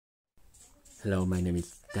Hello, my name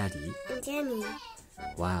is Daddy. I'm Jamie.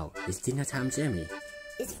 Wow, it's dinner time, Jamie.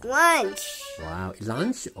 It's lunch. Wow,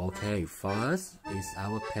 lunch? Okay, first is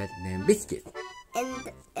our pet named Biscuit.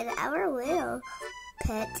 And our little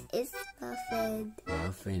pet is Muffin.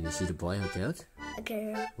 Muffin, is she the boy or girl? A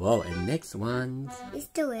girl. Whoa, and next one. It's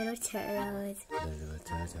the little turtles. The little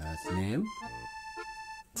turtle's name?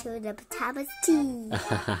 To the Pajamas tea.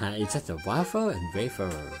 It's just a waffle and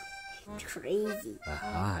wafer. Crazy.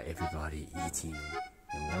 Aha, everybody eating.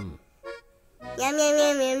 Yum, Yum yum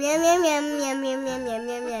yum yum yum yum yum yum yum yum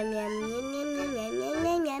yum yum yum yum yum yum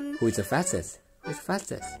yum yum. Who's the fastest? Who's the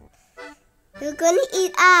fastest? Who's gonna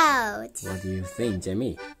eat out? What do you think,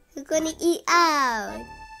 Jamie? Who's gonna eat out?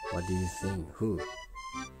 What do you think? Who?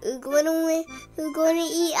 Who's gonna win? Who's gonna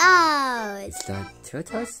eat out? Is that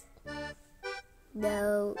turtles?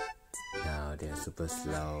 No. No, they're super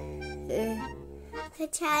slow. I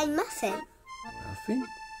tried Muffin. Muffin?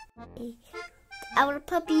 Our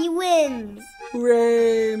puppy wins.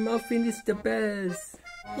 Hooray! Muffin is the best.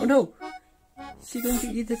 Oh no! She's going to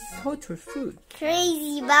eat the turtle food.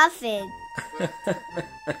 Crazy Muffin.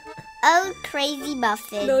 Oh, crazy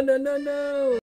Muffin. No, no, no, no!